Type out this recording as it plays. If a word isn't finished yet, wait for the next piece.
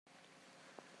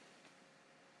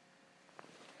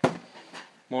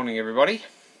Morning, everybody.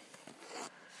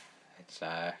 It's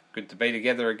good to be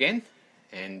together again,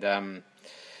 and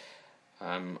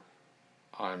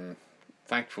I'm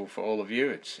thankful for all of you.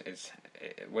 It's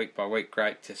week by week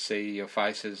great to see your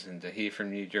faces and to hear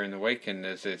from you during the week. And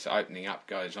as this opening up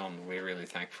goes on, we're really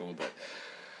thankful that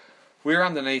we're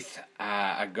underneath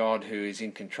a God who is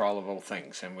in control of all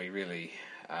things, and we really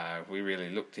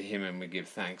look to Him and we give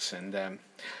thanks. And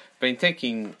been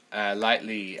thinking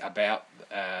lately about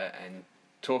and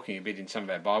talking a bit in some of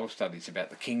our Bible studies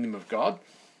about the kingdom of God,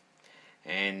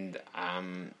 and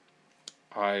I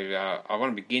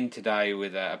want to begin today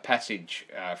with a passage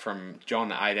from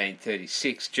John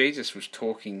 18:36. Jesus was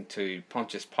talking to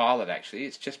Pontius Pilate. Actually,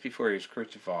 it's just before he was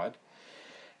crucified,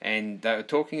 and they were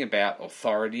talking about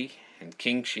authority and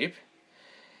kingship.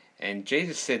 And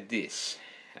Jesus said this.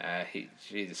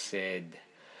 Jesus said,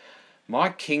 "My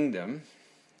kingdom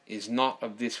is not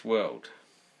of this world.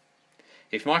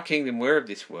 If my kingdom were of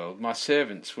this world, my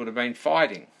servants would have been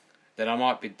fighting that I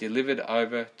might be delivered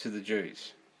over to the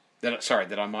Jews.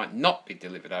 That I might not be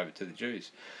delivered over to the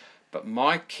Jews. But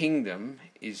my kingdom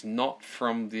is not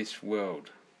from this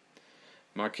world.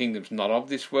 My kingdom's not of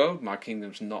this world. My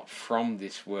kingdom's not from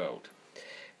this world."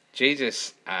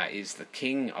 Jesus is the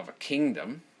king of a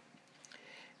kingdom,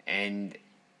 and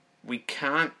we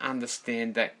can't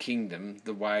understand that kingdom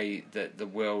the way that the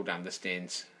world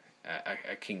understands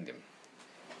a kingdom.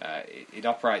 It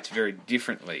operates very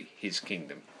differently, his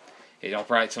kingdom. It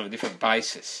operates on a different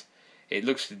basis. It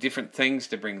looks to different things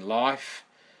to bring life,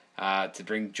 to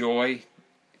bring joy.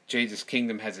 Jesus'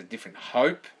 kingdom has a different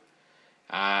hope,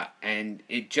 and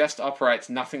it just operates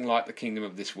nothing like the kingdom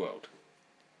of this world.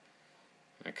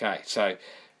 Okay, so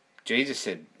Jesus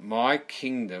said, "My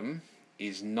kingdom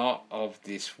is not of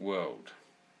this world."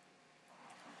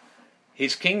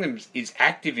 His kingdom is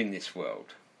active in this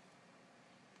world.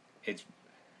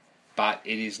 But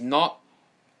it is not.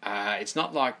 It's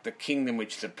not like the kingdom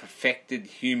which is a perfected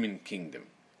human kingdom.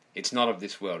 It's not of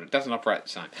this world. It doesn't operate the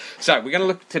same. So we're going to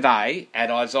look today at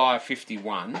Isaiah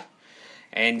 51,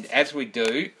 and as we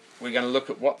do, we're going to look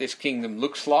at what this kingdom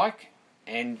looks like,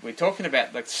 and we're talking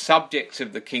about the subjects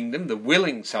of the kingdom, the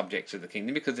willing subjects of the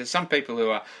kingdom, because there's some people who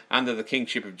are under the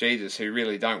kingship of Jesus who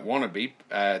really don't want to be.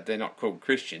 They're not called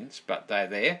Christians, but they're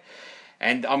there.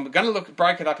 And I'm going to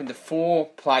break it up into 4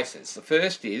 places. The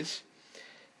first is,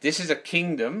 this is a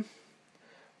kingdom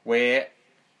where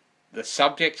the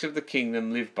subjects of the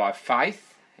kingdom live by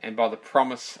faith and by the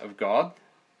promise of God,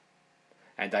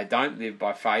 and they don't live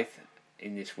by faith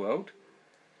in this world.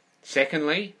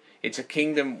 Secondly, it's a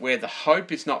kingdom where the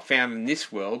hope is not found in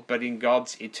this world, but in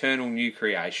God's eternal new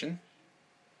creation.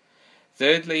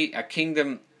 Thirdly,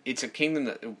 it's a kingdom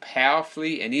that will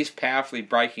powerfully and is powerfully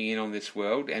breaking in on this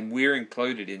world, and we're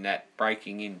included in that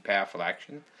breaking in powerful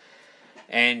action.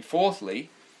 And fourthly,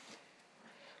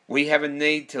 we have a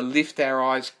need to lift our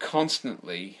eyes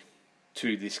constantly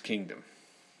to this kingdom.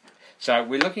 So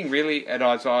we're looking really at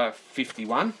Isaiah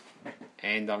 51,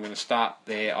 and I'm going to start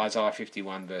there, Isaiah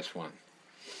 51 verse 1.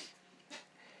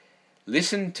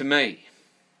 "Listen to me,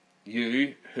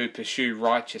 you who pursue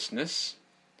righteousness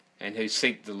and who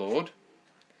seek the Lord.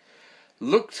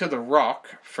 Look to the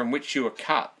rock from which you are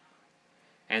cut,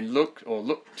 and look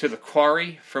to the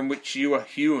quarry from which you are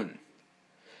hewn.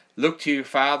 Look to your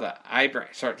father,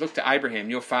 look to Abraham,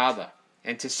 your father,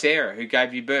 and to Sarah, who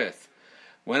gave you birth.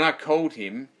 When I called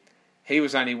him, he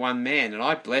was only one man, and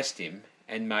I blessed him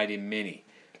and made him many."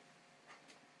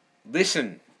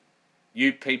 Listen,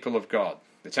 you people of God.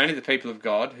 It's only the people of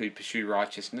God who pursue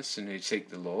righteousness and who seek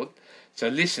the Lord. So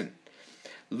listen.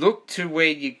 Look to where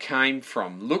you came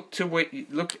from. Look,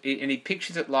 and he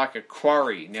pictures it like a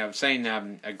quarry. Now, I've seen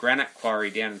a granite quarry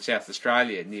down in South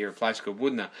Australia near a place called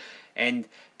Woodner, and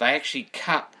they actually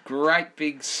cut great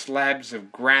big slabs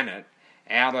of granite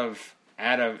out of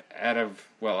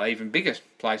even bigger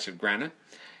place of granite,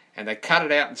 and they cut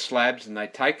it out in slabs, and they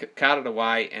cut it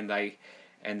away, and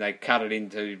they cut it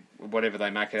into whatever they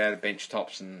make it out of, bench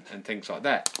tops and things like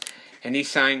that. And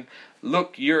he's saying,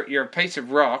 look, you're a piece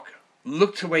of rock.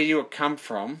 Look to where you have come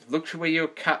from. Look to where you were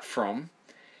cut from.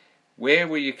 Where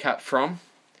were you cut from?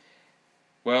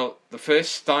 Well, the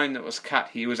first stone that was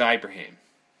cut here was Abraham.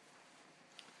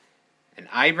 And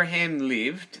Abraham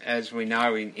lived, as we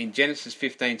know in Genesis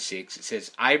 15:6, it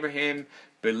says, Abraham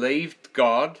believed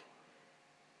God,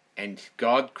 and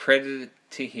God credited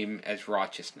it to him as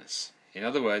righteousness. In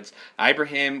other words,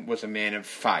 Abraham was a man of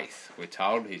faith. We're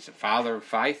told he's a father of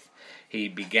faith. He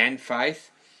began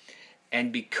faith.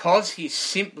 And because he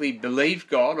simply believed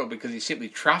God, or because he simply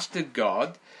trusted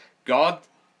God, God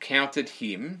counted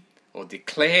him, or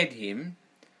declared him,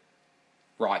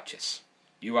 righteous.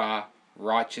 You are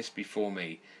righteous before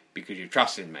me because you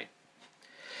trusted in me.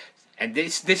 And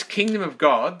this kingdom of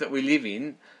God that we live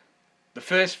in, the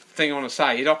first thing I want to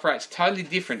say, it operates totally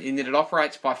different in that it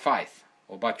operates by faith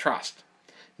or by trust.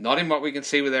 Not in what we can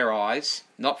see with our eyes,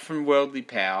 not from worldly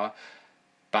power,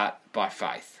 but by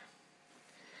faith.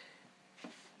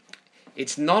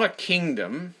 It's not a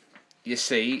kingdom, you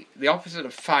see. The opposite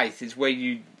of faith is where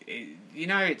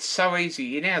it's so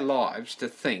easy in our lives to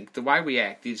think the way we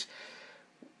act is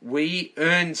we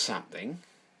earn something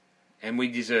and we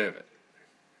deserve it.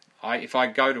 If I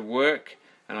go to work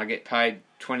and I get paid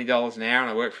 $20 an hour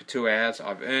and I work for 2 hours,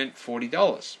 I've earned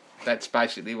 $40. That's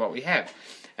basically what we have.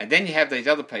 And then you have these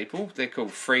other people, they're called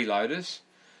freeloaders,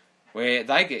 where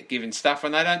they get given stuff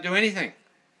and they don't do anything.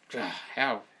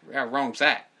 How wrong's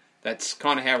that? That's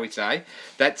kind of how we say.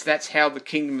 That's how the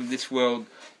kingdom of this world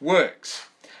works.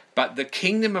 But the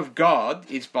kingdom of God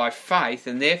is by faith,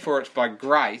 and therefore it's by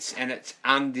grace, and it's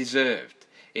undeserved.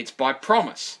 It's by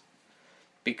promise.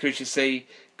 Because you see,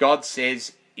 God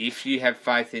says, if you have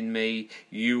faith in me,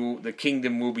 the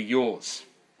kingdom will be yours.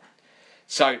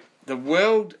 So the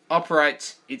world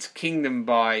operates its kingdom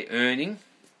by earning,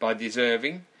 by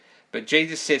deserving. But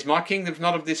Jesus says, my kingdom's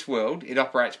not of this world. It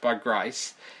operates by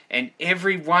grace. And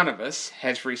every one of us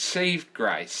has received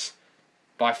grace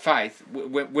by faith.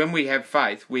 When we have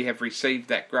faith, we have received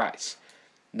that grace.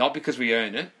 Not because we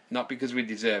earn it, not because we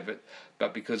deserve it,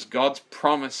 but because God's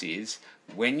promise is,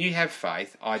 when you have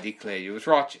faith, I declare you as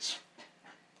righteous.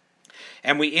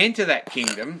 And we enter that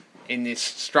kingdom in this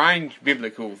strange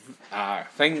biblical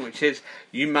thing which says,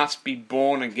 you must be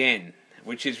born again,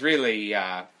 which is really,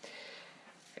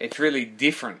 it's really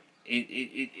different.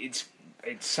 It's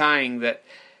saying that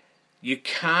you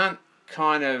can't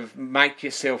kind of make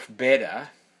yourself better.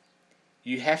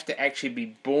 You have to actually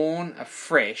be born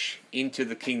afresh into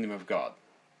the kingdom of God.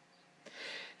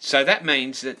 So that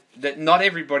means that not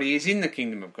everybody is in the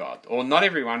kingdom of God, or not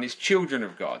everyone is children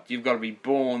of God. You've got to be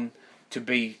born to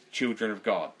be children of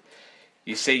God.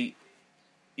 You see,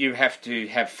 you have to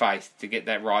have faith to get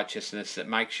that righteousness that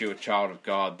makes you a child of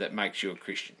God, that makes you a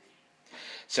Christian.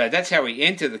 So that's how we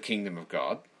enter the kingdom of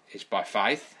God, is by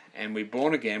faith, and we're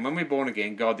born again. When we're born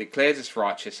again, God declares us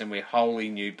righteous and we're holy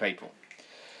new people.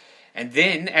 And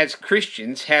then, as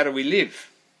Christians, how do we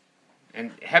live?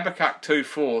 And Habakkuk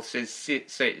 2:4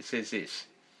 says this.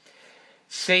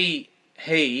 See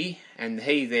he, and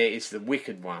he there is the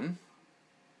wicked one,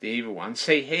 the evil one.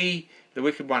 See he, the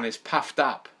wicked one, is puffed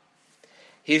up.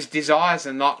 His desires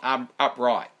are not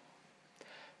upright.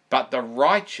 But the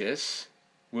righteous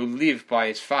will live by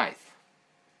his faith.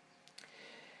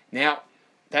 Now,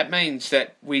 that means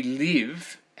that we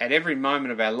live at every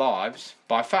moment of our lives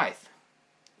by faith.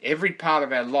 Every part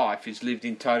of our life is lived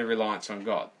in total reliance on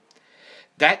God.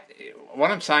 What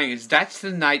I'm saying is that's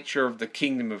the nature of the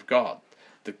kingdom of God.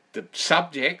 The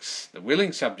subjects, the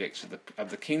willing subjects of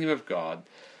the kingdom of God,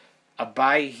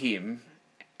 obey him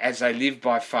as they live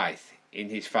by faith in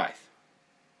his faith,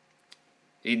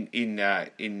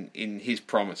 in his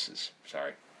promises.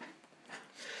 Sorry.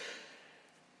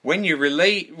 When you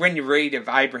read of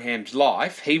Abraham's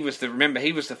life, he was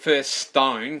the first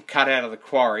stone cut out of the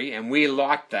quarry, and we're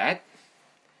like that.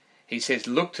 He says,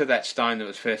 look to that stone that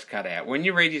was first cut out. When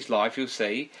you read his life, you'll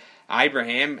see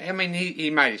Abraham, he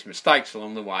made his mistakes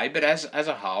along the way, but as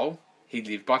a whole, he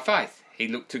lived by faith. He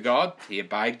looked to God, he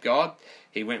obeyed God,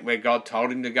 he went where God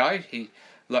told him to go. He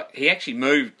actually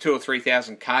moved 2,000 or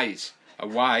 3,000 k's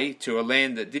away to a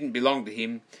land that didn't belong to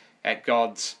him at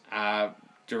God's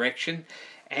direction.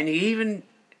 And he even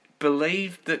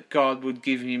believed that God would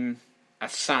give him a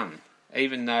son,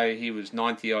 even though he was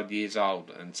 90-odd years old,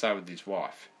 and so was his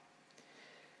wife.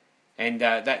 And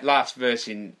that last bit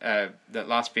in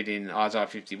Isaiah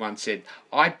 51 said,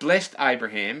 I blessed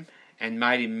Abraham and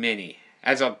made him many,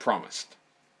 as I'd promised.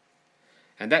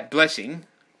 And that blessing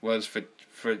was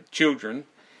for children.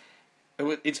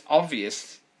 It's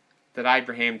obvious that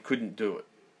Abraham couldn't do it.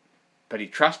 But he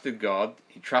trusted God,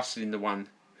 he trusted in the one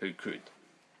who could.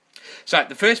 So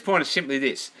the first point is simply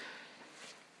this.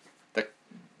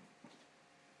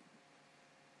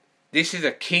 This is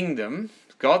a kingdom,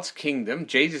 God's kingdom,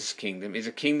 Jesus' kingdom, is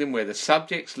a kingdom where the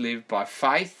subjects live by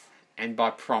faith and by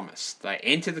promise. They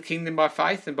enter the kingdom by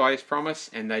faith and by his promise,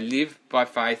 and they live by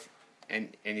faith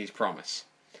and his promise.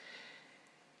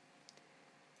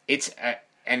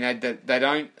 And they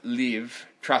don't live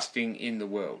trusting in the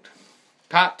world.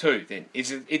 Part 2 then,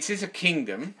 it's a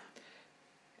kingdom.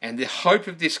 And the hope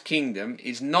of this kingdom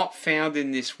is not found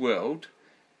in this world,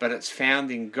 but it's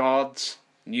found in God's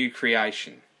new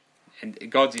creation. And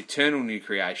God's eternal new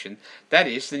creation. That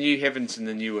is, the new heavens and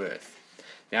the new earth.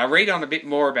 Now, I'll read on a bit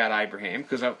more about Abraham,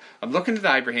 because I'm looking at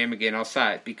Abraham again, I'll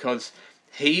say it, because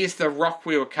he is the rock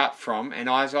we were cut from, and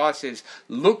Isaiah says,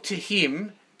 look to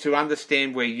him to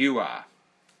understand where you are.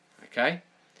 Okay?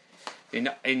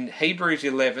 In Hebrews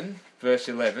 11, verse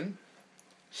 11,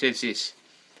 says this,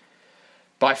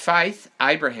 by faith,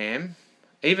 Abraham,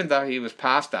 even though he was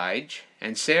past age,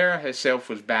 and Sarah herself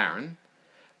was barren,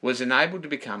 was enabled to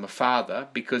become a father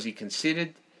because he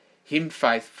considered him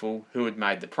faithful who had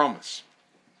made the promise.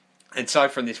 And so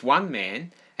from this one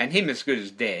man, and him as good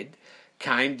as dead,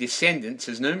 came descendants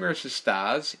as numerous as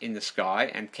stars in the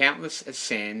sky and countless as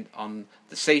sand on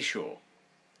the seashore.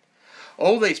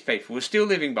 All these people were still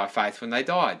living by faith when they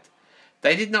died.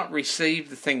 They did not receive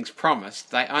the things promised,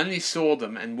 they only saw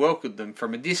them and welcomed them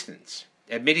from a distance,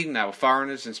 admitting they were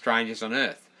foreigners and strangers on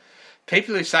earth.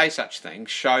 People who say such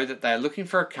things show that they are looking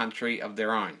for a country of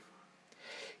their own.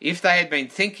 If they had been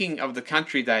thinking of the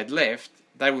country they had left,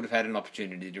 they would have had an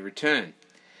opportunity to return.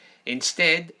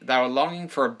 Instead, they were longing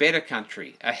for a better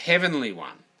country, a heavenly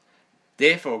one.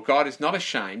 Therefore, God is not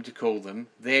ashamed to call them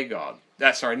their God.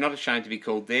 Not ashamed to be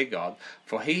called their God,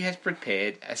 for he has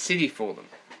prepared a city for them.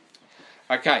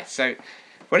 Okay, so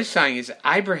what he's saying is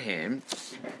Abraham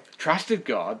trusted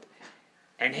God,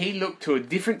 and he looked to a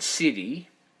different city,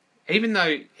 even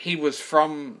though he was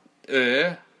from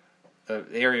Ur, the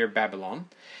area of Babylon,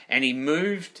 and he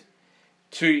moved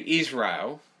to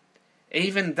Israel.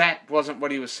 Even that wasn't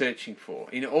what he was searching for.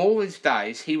 In all his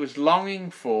days, he was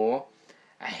longing for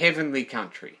a heavenly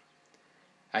country,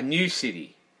 a new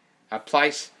city, a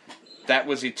place that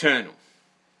was eternal.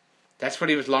 That's what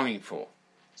he was longing for.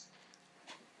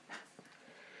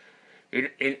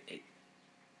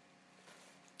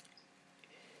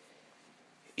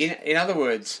 In other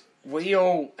words, we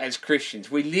all, as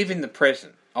Christians, we live in the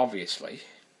present, obviously,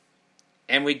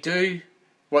 and we do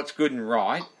what's good and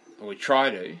right, or we try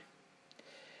to,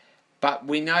 but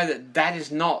we know that that is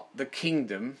not the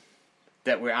kingdom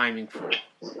that we're aiming for.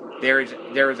 There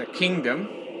is a kingdom.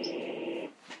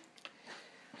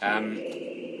 You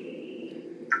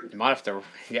might have to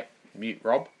mute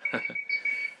Rob.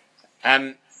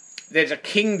 There's a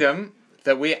kingdom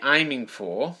that we're aiming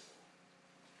for,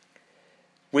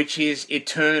 which is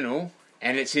eternal,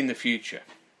 and it's in the future.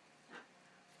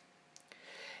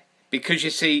 Because you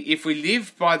see, if we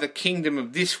live by the kingdom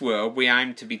of this world, we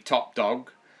aim to be top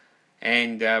dog,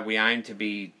 and we aim to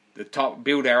be the top,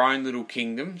 build our own little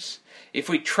kingdoms. If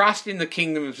we trust in the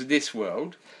kingdoms of this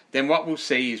world, then what we'll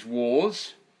see is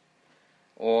wars,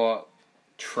 or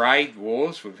trade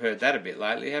wars. We've heard that a bit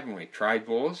lately, haven't we? Trade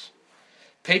wars.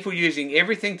 People using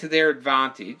everything to their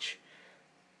advantage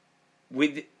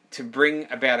to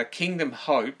bring about a kingdom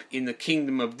hope in the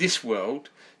kingdom of this world,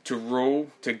 to rule,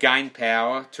 to gain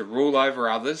power, to rule over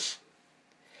others.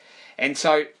 And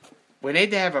so we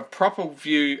need to have a proper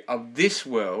view of this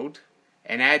world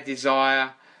and our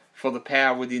desire for the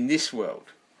power within this world.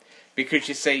 Because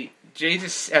you see,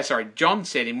 John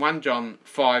said in 1 John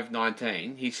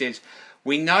 5:19, he says,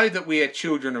 we know that we are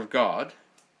children of God,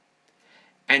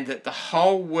 and that the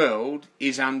whole world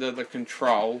is under the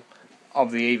control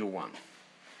of the evil one.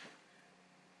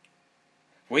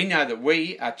 We know that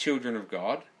we are children of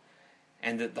God,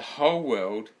 and that the whole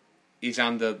world is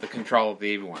under the control of the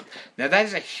evil one. Now that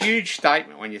is a huge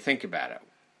statement when you think about it.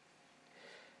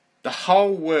 The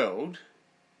whole world,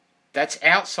 that's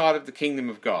outside of the kingdom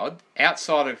of God,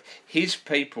 outside of his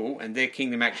people and their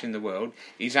kingdom action in the world,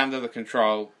 is under the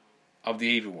control of the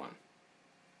evil one.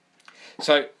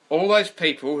 So all those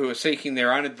people who are seeking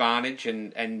their own advantage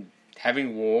and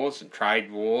having wars and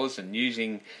trade wars and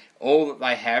using all that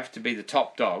they have to be the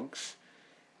top dogs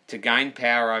to gain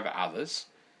power over others,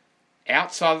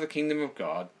 outside of the kingdom of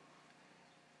God,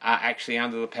 are actually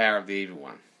under the power of the evil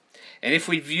one. And if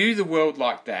we view the world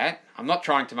like that, I'm not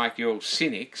trying to make you all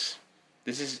cynics.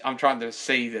 I'm trying to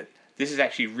see that this is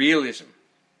actually realism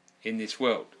in this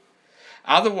world.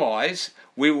 Otherwise,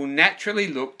 we will naturally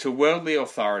look to worldly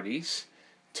authorities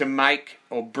to make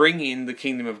or bring in the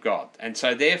kingdom of God. And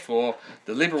so therefore,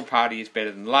 the Liberal Party is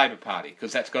better than the Labor Party,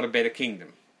 because that's got a better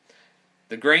kingdom.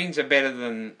 The Greens are better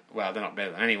than, well, they're not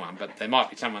better than anyone, but there might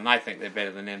be someone they think they're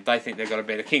better than them. They think they've got a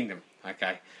better kingdom.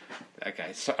 Okay.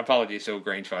 So, apologies to all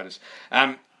Greens voters.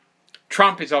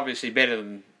 Trump is obviously better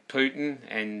than Putin,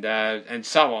 and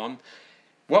so on.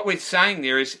 What we're saying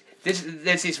there is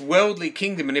there's this worldly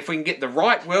kingdom, and if we can get the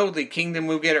right worldly kingdom,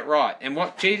 we'll get it right. And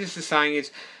what Jesus is saying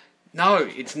is, no,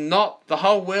 it's not. The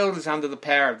whole world is under the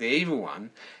power of the evil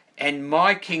one, and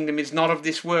my kingdom is not of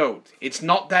this world. It's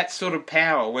not that sort of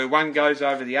power where one goes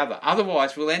over the other.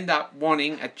 Otherwise, we'll end up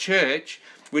wanting a church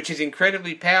which is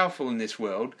incredibly powerful in this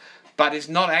world, but is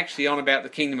not actually on about the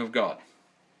kingdom of God.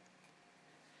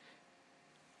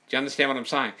 Do you understand what I'm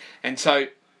saying? And so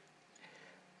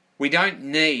we don't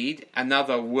need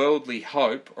another worldly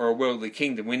hope or a worldly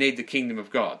kingdom. We need the kingdom of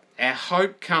God. Our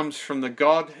hope comes from the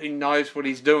God who knows what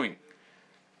he's doing.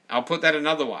 I'll put that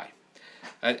another way.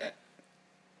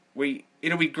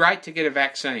 It'll be great to get a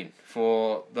vaccine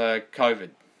for the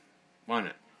COVID, won't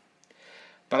it?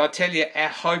 But I tell you, our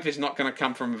hope is not going to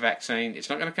come from a vaccine. It's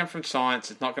not going to come from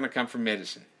science. It's not going to come from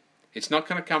medicine. It's not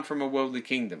going to come from a worldly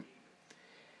kingdom.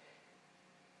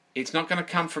 It's not going to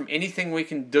come from anything we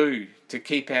can do to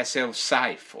keep ourselves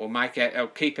safe or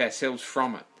keep ourselves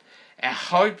from it. Our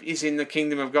hope is in the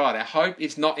kingdom of God. Our hope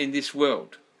is not in this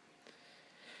world.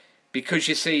 Because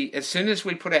you see, as soon as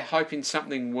we put our hope in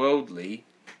something worldly,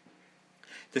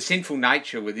 the sinful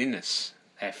nature within us,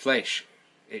 our flesh,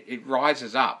 it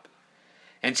rises up.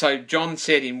 And so John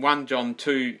said in 1 John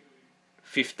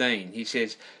 2:15, he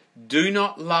says, "Do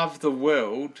not love the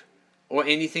world or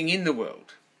anything in the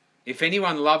world. If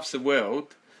anyone loves the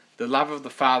world, the love of the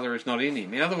Father is not in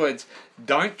him." In other words,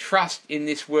 don't trust in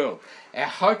this world. Our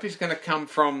hope is going to come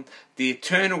from the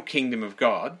eternal kingdom of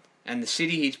God and the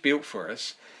city he's built for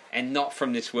us, and not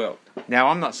from this world. Now,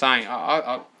 I'm not saying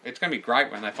it's going to be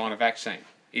great when they find a vaccine.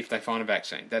 If they find a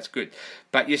vaccine, that's good.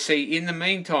 But you see, in the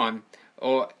meantime,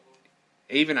 or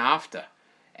even after,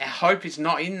 our hope is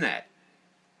not in that.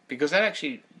 Because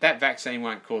that vaccine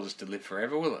won't cause us to live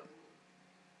forever, will it?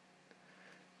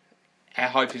 Our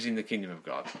hope is in the kingdom of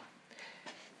God.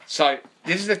 So,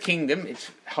 this is the kingdom, it's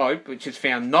hope, which is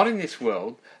found not in this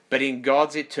world, but in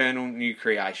God's eternal new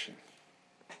creation.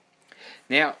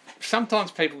 Now,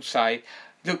 sometimes people say,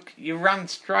 look, you run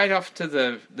straight off to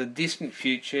the distant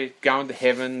future, going to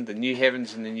heaven, the new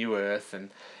heavens and the new earth,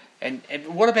 and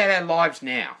what about our lives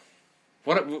now?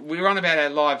 We run about our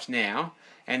lives now,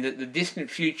 and the distant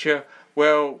future,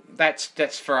 well,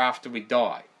 that's for after we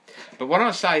die. But what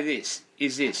I say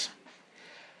is this.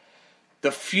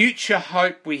 The future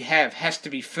hope we have has to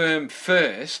be firm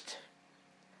first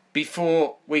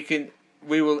before we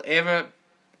will ever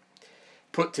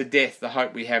put to death the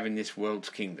hope we have in this world's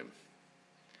kingdom.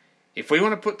 If we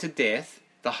want to put to death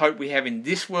the hope we have in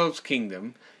this world's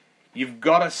kingdom, you've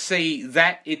got to see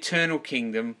that eternal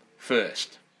kingdom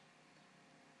first.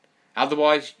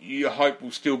 Otherwise, your hope will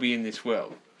still be in this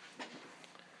world.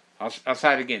 I'll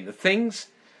say it again. The things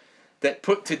that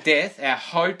put to death our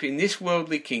hope in this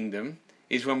worldly kingdom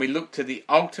is when we look to the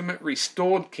ultimate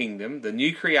restored kingdom, the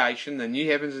new creation, the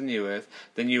new heavens and new earth,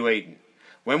 the new Eden.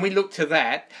 When we look to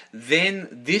that, then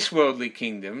this worldly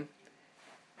kingdom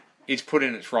is put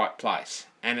in its right place,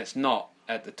 and it's not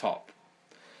at the top.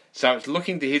 So it's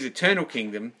looking to his eternal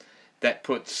kingdom that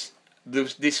puts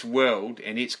this world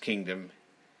and its kingdom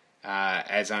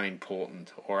as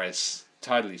unimportant or as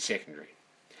totally secondary.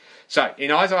 So in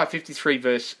Isaiah 51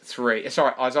 verse 3,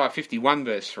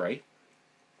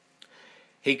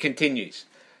 he continues,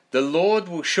 "The Lord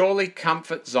will surely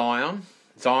comfort Zion."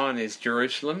 Zion is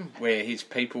Jerusalem, where his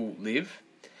people live.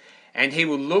 "And he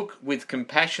will look with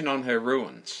compassion on her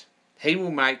ruins. He will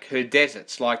make her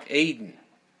deserts like Eden,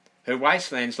 her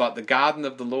wastelands like the garden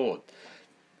of the Lord.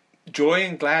 Joy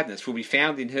and gladness will be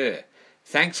found in her,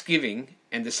 thanksgiving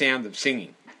and the sound of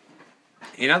singing."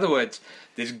 In other words,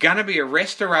 there's going to be a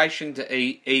restoration to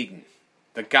Eden,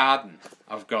 the garden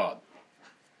of God.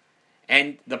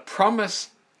 And the promise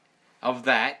of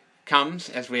that comes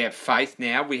as we have faith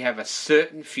now. We have a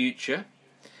certain future.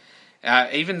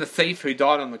 Even the thief who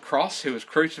died on the cross, who was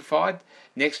crucified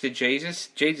next to Jesus,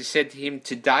 Jesus said to him,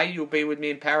 "Today you'll be with me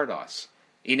in paradise,"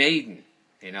 in Eden,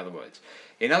 in other words.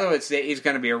 In other words, there is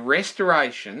going to be a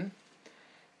restoration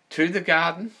to the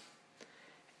garden,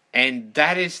 and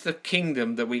that is the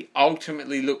kingdom that we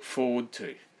ultimately look forward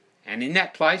to. And in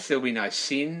that place there will be no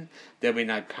sin, there will be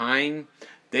no pain,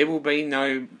 there will be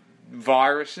no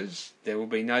viruses, there will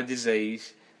be no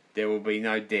disease, there will be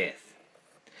no death.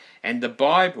 And the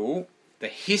Bible, the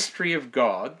history of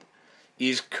God,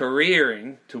 is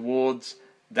careering towards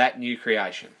that new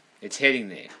creation. It's heading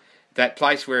there. That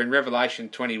place where in Revelation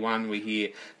 21 we hear,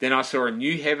 "Then I saw a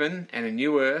new heaven and a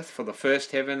new earth, for the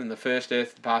first heaven and the first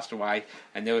earth had passed away,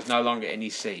 and there was no longer any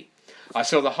sea. I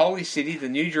saw the holy city, the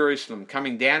new Jerusalem,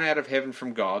 coming down out of heaven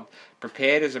from God,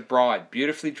 prepared as a bride,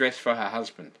 beautifully dressed for her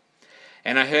husband.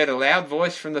 And I heard a loud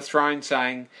voice from the throne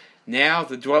saying, 'Now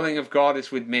the dwelling of God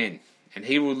is with men, and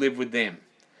he will live with them.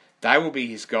 They will be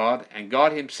his God, and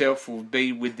God himself will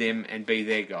be with them and be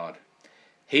their God.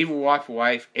 He will wipe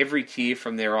away every tear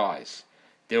from their eyes.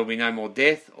 There will be no more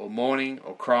death, or mourning,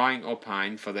 or crying, or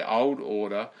pain, for the old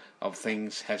order of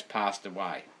things has passed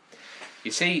away.'"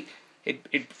 You see,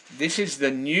 this is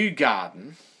the new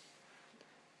garden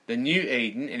the new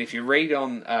Eden, and if you read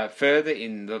on further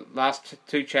in the last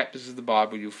 2 chapters of the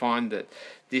Bible, you'll find that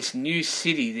this new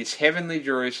city, this heavenly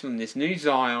Jerusalem, this new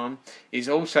Zion, is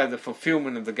also the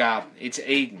fulfillment of the garden. It's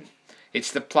Eden.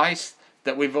 It's the place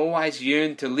that we've always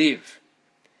yearned to live.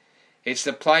 It's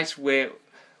the place where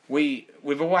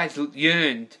we've always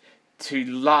yearned to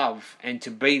love and to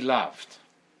be loved.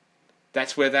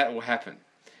 That's where that will happen.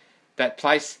 That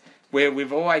place where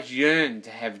we've always yearned to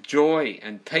have joy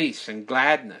and peace and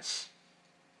gladness.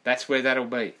 That's where that'll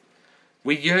be.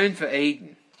 We yearn for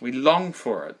Eden. We long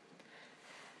for it.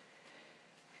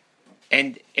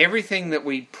 And everything that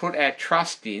we put our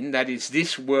trust in, that is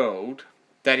this world,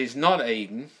 that is not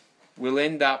Eden, will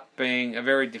end up being a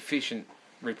very deficient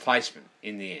replacement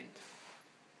in the end.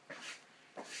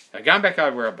 So going back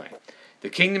over where I've been. The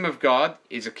kingdom of God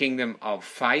is a kingdom of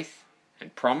faith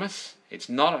and promise. It's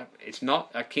not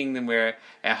a kingdom where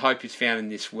our hope is found in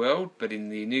this world, but in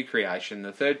the new creation.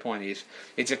 The third point is,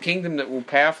 it's a kingdom that will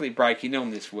powerfully break in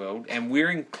on this world, and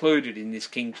we're included in this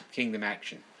kingdom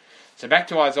action. So back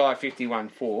to Isaiah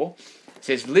 51:4, it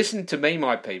says, "Listen to me,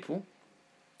 my people.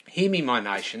 Hear me, my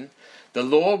nation. The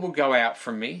law will go out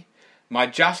from me. My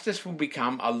justice will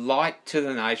become a light to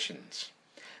the nations.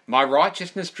 My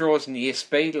righteousness draws near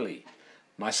speedily.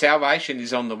 My salvation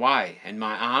is on the way, and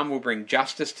my arm will bring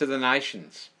justice to the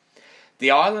nations. The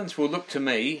islands will look to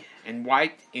me and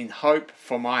wait in hope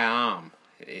for my arm."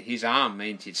 His arm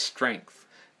means his strength,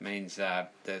 means the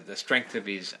strength of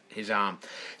his arm.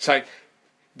 So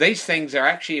these things are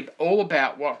actually all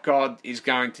about what God is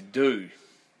going to do.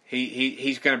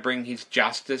 He's going to bring his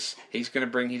justice, he's going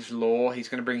to bring his law, he's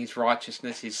going to bring his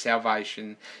righteousness, his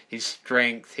salvation, his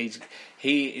strength.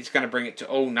 He is going to bring it to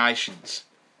all nations.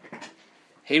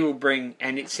 He will bring,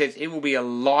 and it says it will be a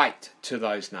light to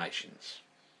those nations.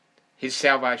 His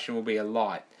salvation will be a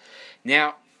light.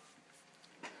 Now,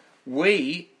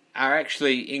 we are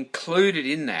actually included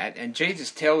in that, and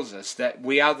Jesus tells us that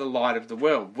we are the light of the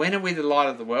world. When are we the light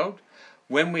of the world?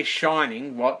 When we're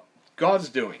shining what God's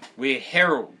doing. We're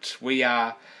heralds. We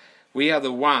are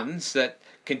the ones that,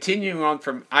 continuing on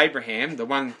from Abraham, the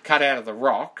one cut out of the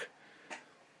rock,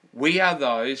 we are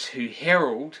those who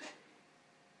herald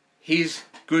his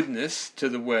goodness to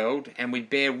the world, and we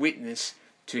bear witness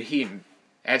to him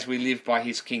as we live by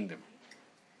his kingdom.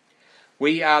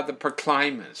 We are the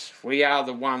proclaimers. We are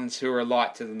the ones who are a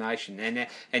light to the nation.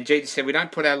 And Jesus said, we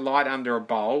don't put our light under a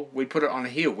bowl. We put it on a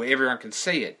hill where everyone can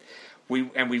see it. We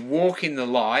walk in the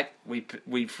light. We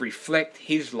reflect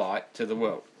his light to the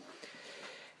world.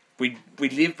 We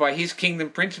live by his kingdom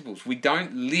principles. We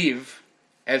don't live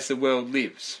as the world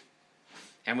lives.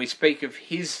 And we speak of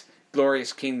his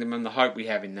glorious kingdom and the hope we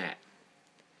have in that.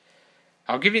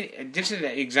 I'll give you just an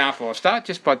example. I'll start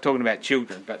just by talking about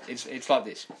children, but it's like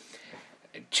this.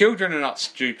 Children are not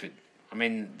stupid. I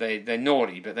mean, they're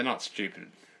naughty, but they're not stupid.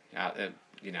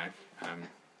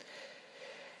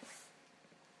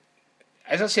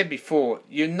 As I said before,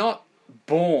 you're not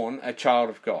born a child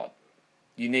of God.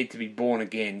 You need to be born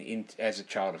again as a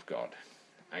child of God.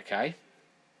 Okay?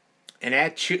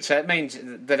 And so that means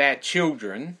that our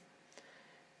children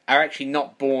are actually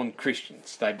not born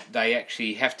Christians. They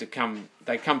actually have to come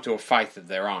to a faith of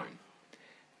their own.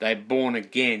 They're born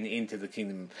again into the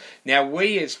kingdom. Now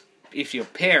we, if you're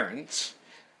parents,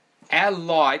 our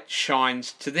light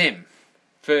shines to them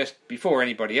first, before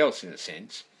anybody else in a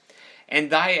sense. And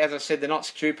they, as I said, they're not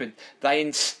stupid. They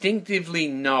instinctively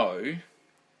know,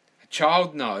 a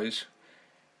child knows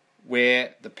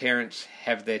where the parents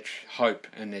have their hope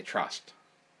and their trust.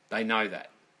 They know that.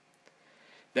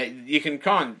 You can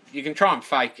try and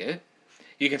fake it.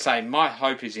 You can say, my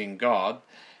hope is in God,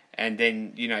 and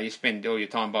then you spend all your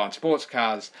time buying sports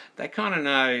cars. They kind of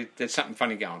know there's something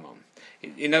funny going on.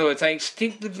 In other words, they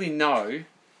instinctively know,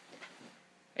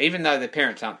 even though their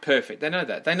parents aren't perfect, they know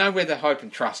that. They know where their hope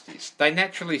and trust is. They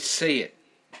naturally see it.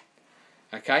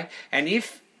 Okay? And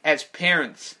if, as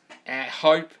parents, our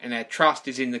hope and our trust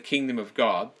is in the kingdom of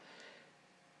God,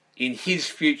 in his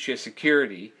future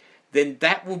security, then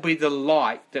that will be the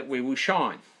light that we will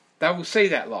shine. They will see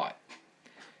that light.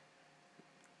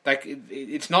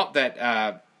 It's not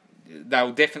that they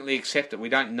will definitely accept it. We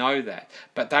don't know that.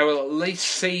 But they will at least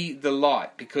see the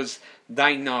light because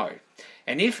they know.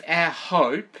 And if our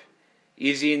hope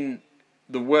is in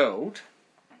the world,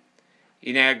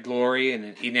 in our glory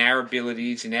and in our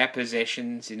abilities, in our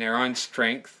possessions, in our own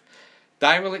strength,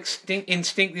 they will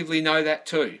instinctively know that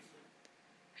too.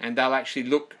 And they'll actually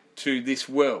look to this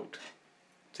world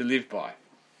to live by.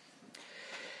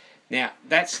 Now,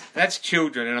 that's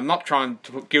children, and I'm not trying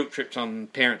to put guilt trips on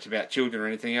parents about children or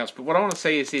anything else, but what I want to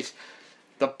see is this.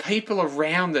 The people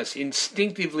around us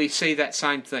instinctively see that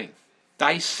same thing.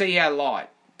 They see our light.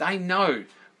 They know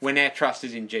when our trust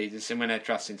is in Jesus and when our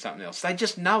trust is in something else. They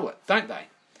just know it, don't they?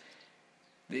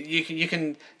 You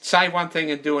can say one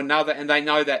thing and do another, and they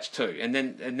know that's too. And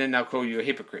then they'll call you a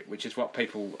hypocrite, which is what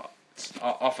people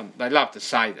often, they love to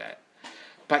say that.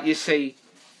 But you see,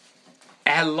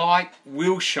 our light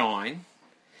will shine,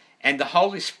 and the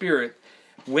Holy Spirit,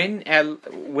 when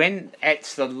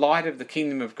it's the light of the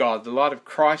kingdom of God, the light of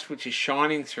Christ which is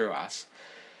shining through us,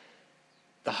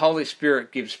 the Holy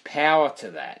Spirit gives power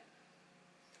to that.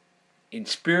 In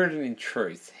spirit and in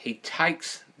truth, He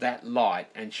takes that light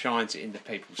and shines it into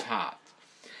people's hearts.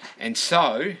 And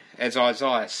so, as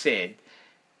Isaiah said,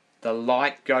 the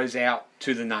light goes out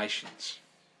to the nations.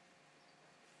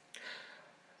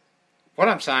 What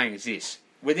I'm saying is this: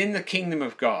 within the kingdom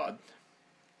of God,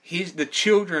 the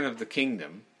children of the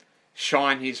kingdom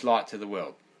shine His light to the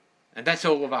world. And that's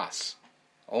all of us.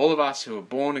 All of us who are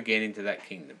born again into that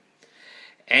kingdom.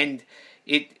 And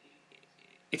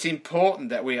it's important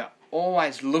that we are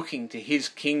always looking to His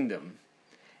kingdom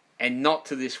and not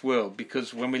to this world,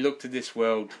 because when we look to this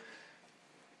world,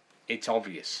 it's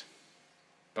obvious.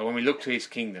 But when we look to His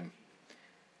kingdom,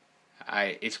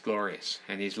 it's glorious,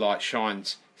 and His light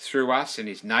shines through us, and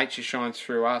His nature shines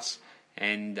through us,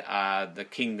 and the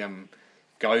kingdom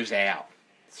goes out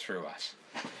through us.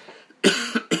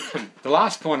 The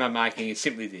last point I'm making is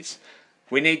simply this: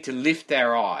 we need to lift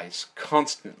our eyes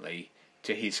constantly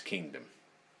to His kingdom.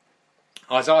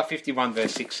 Isaiah 51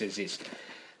 verse 6 says this: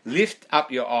 "Lift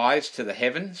up your eyes to the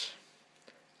heavens,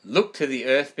 look to the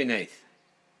earth beneath.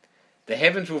 The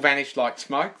heavens will vanish like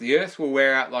smoke, the earth will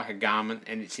wear out like a garment,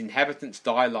 and its inhabitants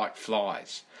die like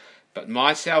flies. But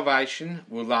my salvation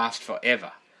will last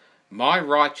forever. My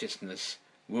righteousness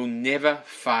will never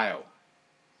fail."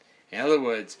 In other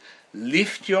words,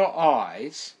 lift your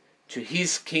eyes to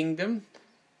His kingdom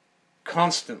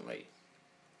constantly,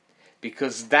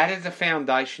 because that is the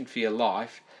foundation for your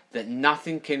life that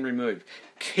nothing can remove.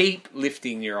 Keep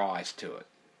lifting your eyes to it.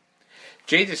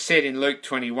 Jesus said in Luke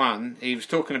 21, He was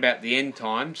talking about the end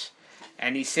times,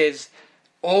 and He says,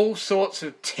 all sorts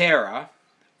of terror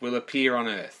will appear on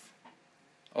earth.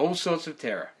 All sorts of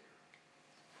terror.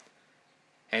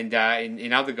 And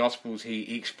in other Gospels,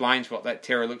 he explains what that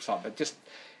terror looks like. But just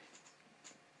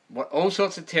all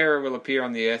sorts of terror will appear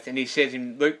on the earth. And He says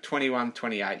in Luke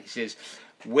 21:28, He says,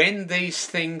 when these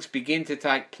things begin to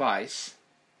take place,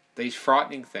 these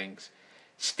frightening things,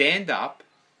 stand up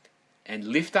and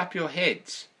lift up your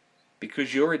heads,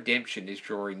 because your redemption is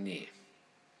drawing near.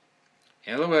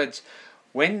 In other words,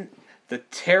 when the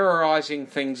terrorizing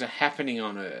things are happening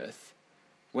on earth,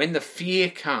 when the fear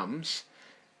comes,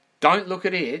 don't look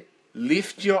at it.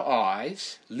 Lift your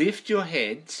eyes, lift your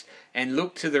heads, and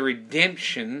look to the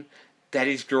redemption that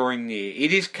is drawing near.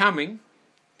 It is coming.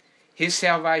 His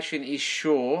salvation is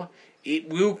sure. It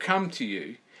will come to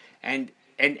you. And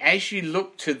as you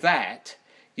look to that,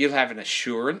 you'll have an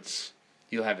assurance,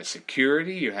 you'll have a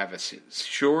security, you'll have a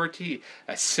surety,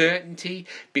 a certainty,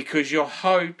 because your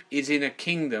hope is in a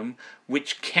kingdom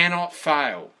which cannot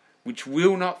fail, which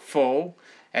will not fall.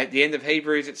 At the end of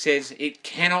Hebrews it says it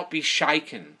cannot be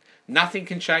shaken. Nothing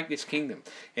can shake this kingdom.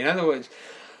 In other words,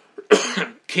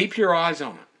 keep your eyes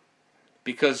on it,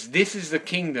 because this is the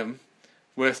kingdom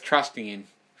worth trusting in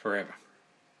forever.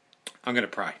 I'm going to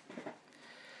pray.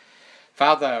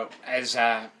 Father,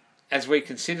 as we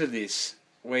consider this,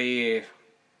 we're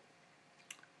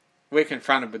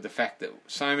confronted with the fact that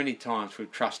so many times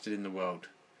we've trusted in the world.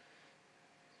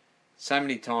 So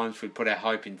many times we put our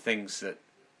hope in things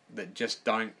that just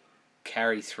don't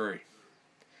carry through.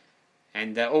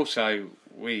 And also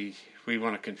we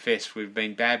want to confess we've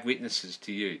been bad witnesses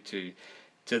to you,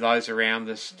 to those around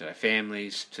us, to our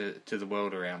families, to the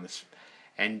world around us.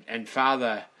 And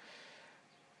Father,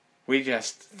 we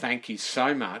just thank you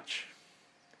so much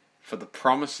for the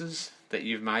promises that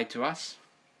you've made to us,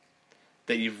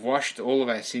 that you've washed all of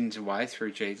our sins away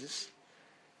through Jesus,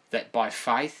 that by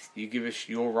faith you give us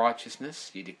your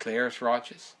righteousness, you declare us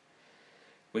righteous.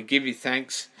 We give you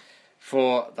thanks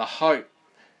for the hope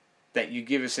that you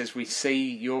give us as we see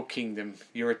your kingdom,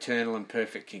 your eternal and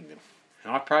perfect kingdom.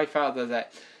 And I pray, Father,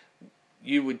 that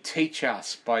you would teach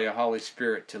us by your Holy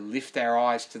Spirit to lift our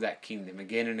eyes to that kingdom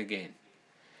again and again.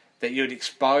 That you would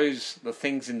expose the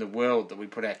things in the world that we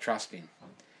put our trust in.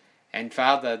 And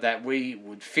Father, that we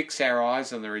would fix our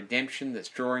eyes on the redemption that's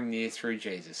drawing near through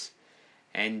Jesus.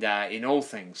 And in all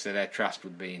things that our trust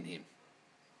would be in Him.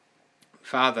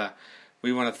 Father,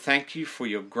 we want to thank you for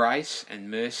your grace and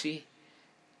mercy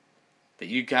that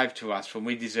you gave to us when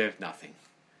we deserved nothing.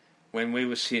 When we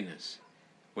were sinners.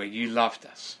 Where you loved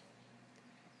us.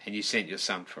 And you sent your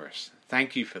Son for us.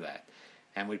 Thank you for that.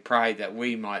 And we pray that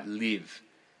we might live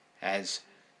as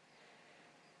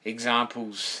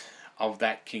examples of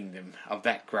that kingdom, of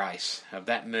that grace, of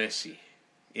that mercy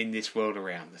in this world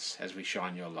around us as we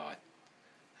shine your light.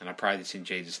 And I pray this in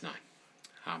Jesus' name.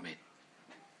 Amen.